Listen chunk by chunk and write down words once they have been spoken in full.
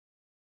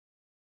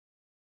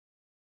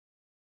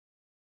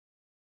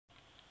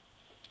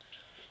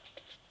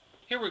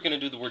Here we're going to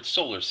do the word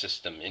solar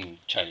system in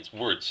Chinese.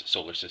 Words,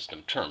 solar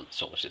system, term,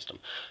 solar system.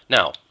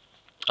 Now,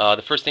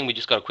 the first thing we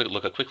just got to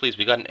look at quickly is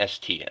we got an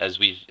ST. As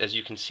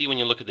you can see when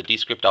you look at the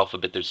dscript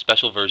alphabet, there's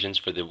special versions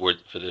for the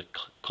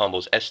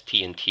combos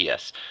ST and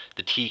TS.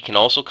 The T can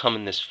also come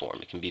in this form.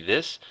 It can be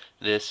this,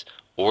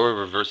 or a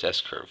reverse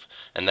S curve,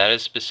 and that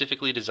is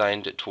specifically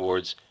designed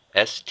towards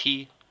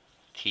ST,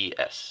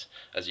 TS.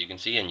 As you can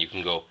see, and you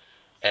can go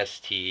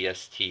ST,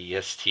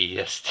 ST,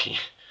 ST, ST.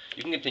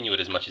 You can continue it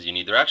as much as you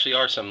need. There actually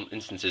are some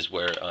instances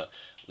where,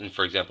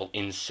 for example,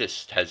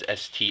 insist has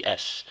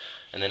STS.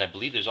 And then I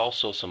believe there's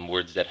also some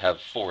words that have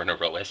 4 in a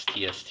row,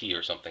 STST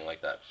or something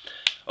like that.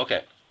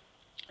 Okay,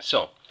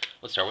 so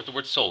let's start with the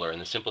word solar in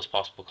the simplest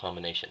possible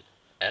combination.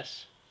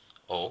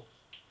 S-O-L-A-R.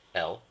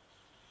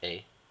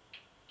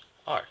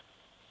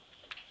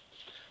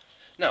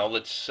 Now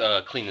let's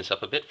clean this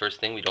up a bit.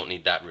 First thing, we don't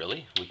need that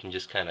really. We can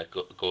just kind of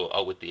go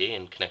out with the A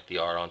and connect the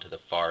R onto the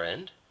far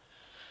end.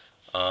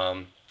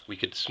 We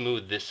could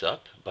smooth this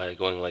up by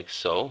going like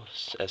so,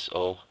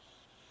 S-O,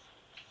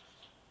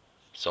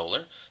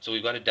 solar. So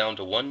we've got it down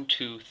to 1,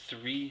 2,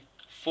 3,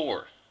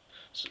 4.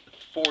 So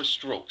 4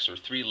 strokes, or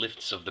 3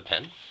 lifts of the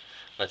pen.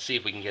 Let's see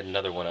if we can get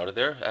another one out of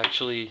there.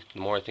 Actually,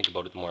 the more I think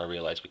about it, the more I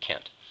realize we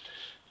can't.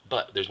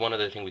 But there's one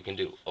other thing we can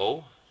do.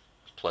 O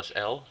plus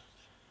L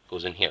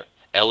goes in here.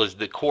 L is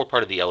the core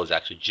part of the L is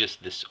actually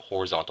just this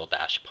horizontal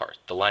dash part.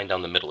 The line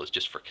down the middle is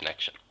just for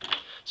connection.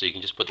 So you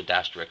can just put the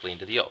dash directly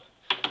into the O.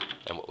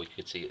 And what we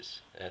could see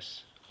is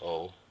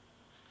S-O-L-A-R.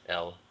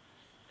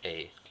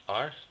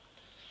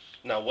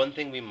 Now, one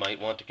thing we might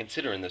want to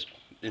consider in this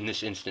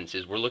instance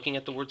is we're looking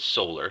at the word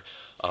solar,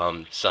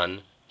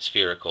 sun,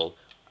 spherical.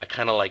 I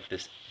kind of like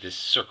this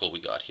circle we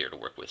got here to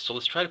work with. So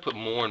let's try to put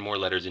more and more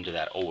letters into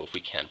that O if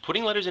we can.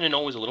 Putting letters in an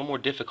O is a little more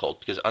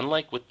difficult because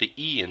unlike with the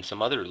E and some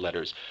other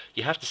letters,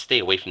 you have to stay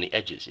away from the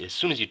edges. As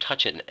soon as you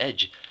touch an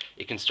edge,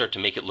 it can start to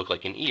make it look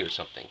like an E or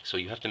something. So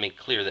you have to make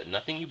clear that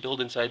nothing you build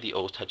inside the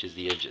O touches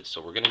the edges.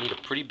 So we're going to need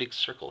a pretty big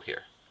circle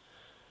here.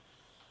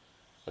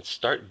 Let's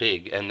start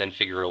big and then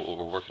figure out what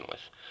we're working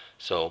with.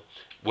 So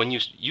when you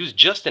use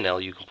just an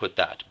L, you can put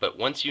that. But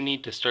once you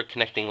need to start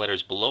connecting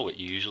letters below it,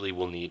 you usually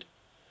will need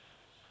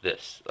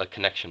this, a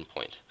connection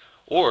point.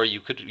 Or you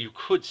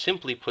could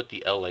simply put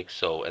the L like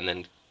so and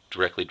then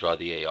directly draw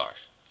the AR.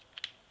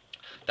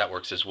 That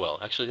works as well.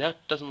 Actually,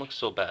 that doesn't look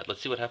so bad. Let's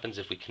see what happens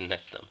if we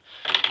connect them.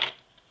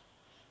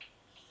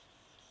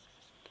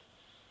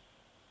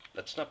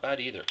 That's not bad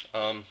either.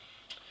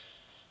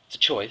 It's a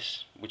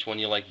choice, which one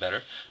you like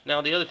better. Now,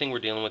 the other thing we're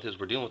dealing with is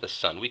we're dealing with the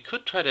sun. We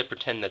could try to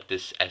pretend that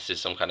this S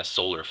is some kind of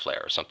solar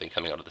flare or something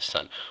coming out of the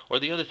sun. Or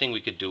the other thing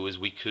we could do is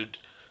we could,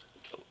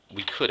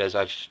 as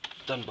I've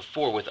done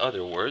before with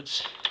other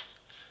words,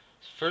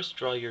 first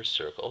draw your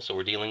circle. So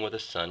we're dealing with a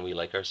sun. We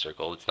like our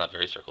circle. It's not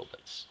very circle, but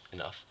it's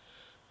enough.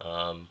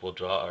 We'll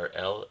draw our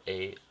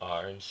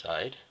L-A-R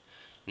inside.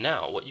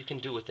 Now, what you can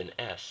do with an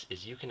S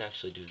is you can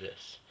actually do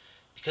this.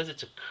 Because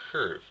it's a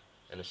curve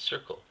and a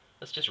circle,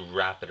 let's just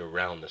wrap it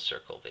around the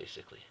circle,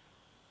 basically.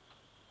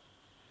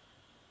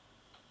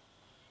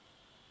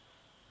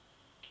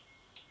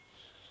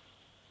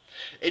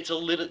 It's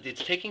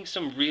taking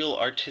some real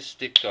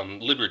artistic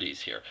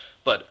liberties here,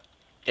 but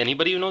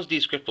anybody who knows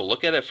dscript will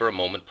look at it for a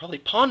moment, probably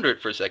ponder it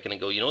for a second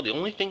and go, you know, the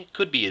only thing it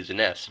could be is an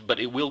S, but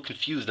it will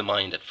confuse the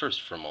mind at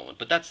first for a moment.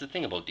 But that's the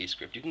thing about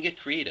dscript. You can get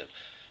creative.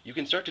 You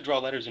can start to draw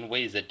letters in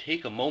ways that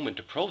take a moment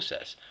to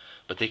process,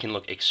 but they can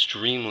look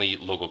extremely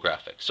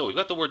logographic. So we've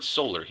got the word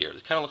solar here.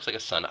 It kind of looks like a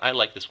sun. I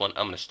like this one.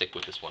 I'm going to stick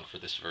with this one for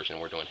this version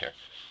we're doing here.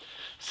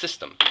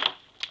 System.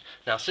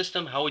 Now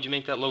system, how would you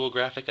make that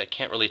logographic? I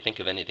can't really think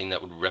of anything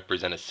that would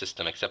represent a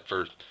system except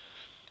for,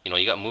 you know,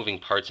 you got moving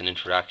parts and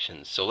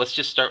interactions. So let's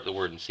just start with the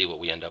word and see what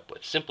we end up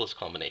with. Simplest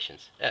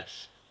combinations.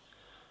 S,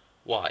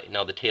 Y.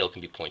 Now the tail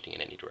can be pointing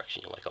in any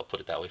direction you like. I'll put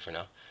it that way for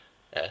now.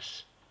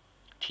 S,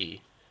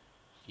 T,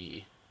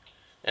 E,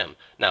 M.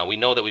 Now we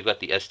know that we've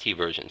got the ST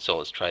version, so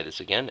let's try this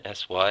again.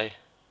 SY,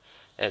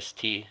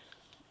 ST,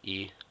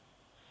 E,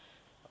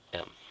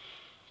 M.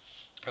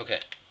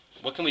 Okay,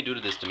 what can we do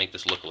to this to make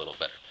this look a little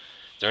better?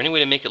 Is there any way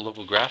to make it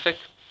logographic?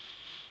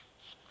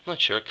 I'm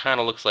not sure. It kind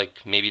of looks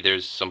like maybe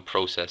there's some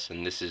process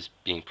and this is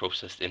being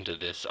processed into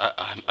this.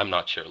 I'm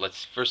not sure.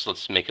 Let's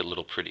make it a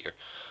little prettier.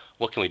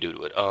 What can we do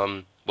to it?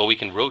 Well, we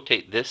can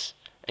rotate this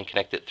and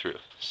connect it through.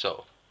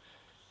 So,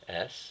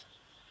 S,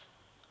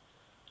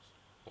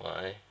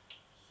 Y,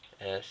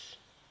 S,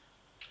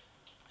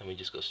 and we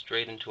just go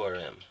straight into our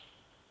M.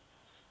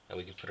 And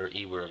we can put our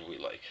E wherever we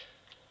like.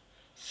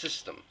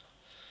 System.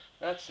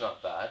 That's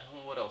not bad.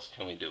 What else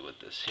can we do with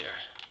this here?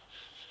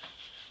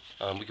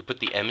 We could put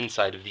the M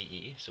inside of the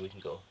E, so we can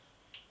go.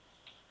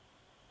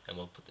 And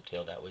we'll put the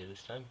tail that way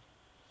this time.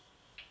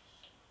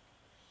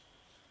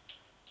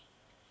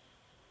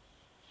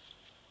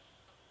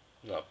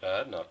 Not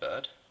bad, not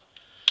bad.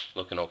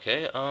 Looking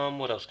okay.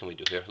 What else can we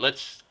do here?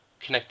 Let's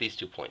connect these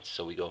 2 points.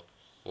 So we go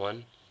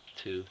 1,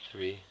 2,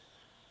 3.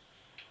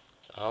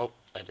 Oh,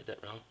 I did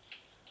that wrong.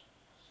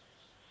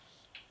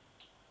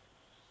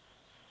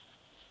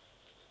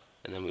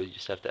 And then we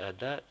just have to add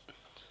that.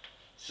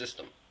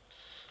 System.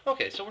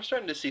 Okay, so we're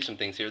starting to see some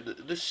things here.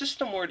 The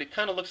system word, it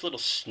kind of looks a little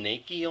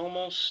snaky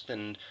almost,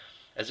 and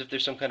as if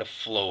there's some kind of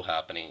flow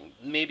happening.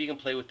 Maybe you can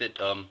play with it.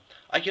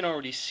 I can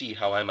already see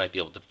how I might be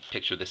able to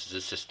picture this as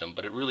a system,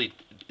 but it really,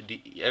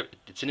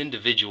 it's an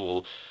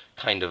individual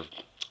kind of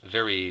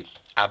very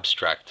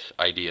abstract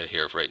idea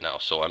here right now,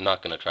 so I'm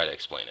not going to try to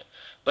explain it.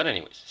 But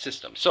anyways,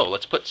 system. So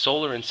let's put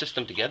solar and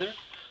system together.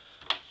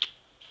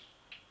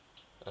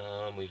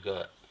 We've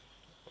got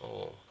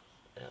O-L-A-R-S.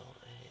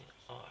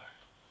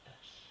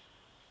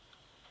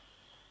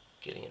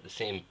 Getting it the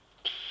same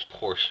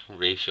portion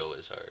ratio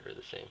is hard, or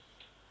the same.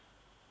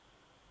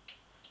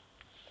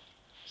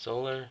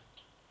 Solar,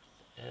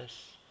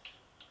 S,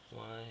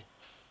 Y,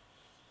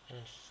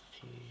 S,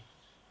 T,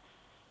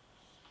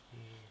 E,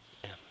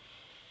 M.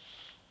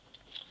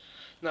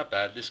 Not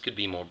bad. This could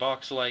be more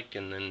box-like,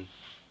 and then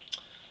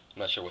I'm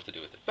not sure what to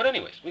do with it. But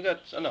anyways, we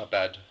got a not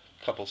bad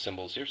couple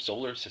symbols here.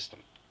 Solar system.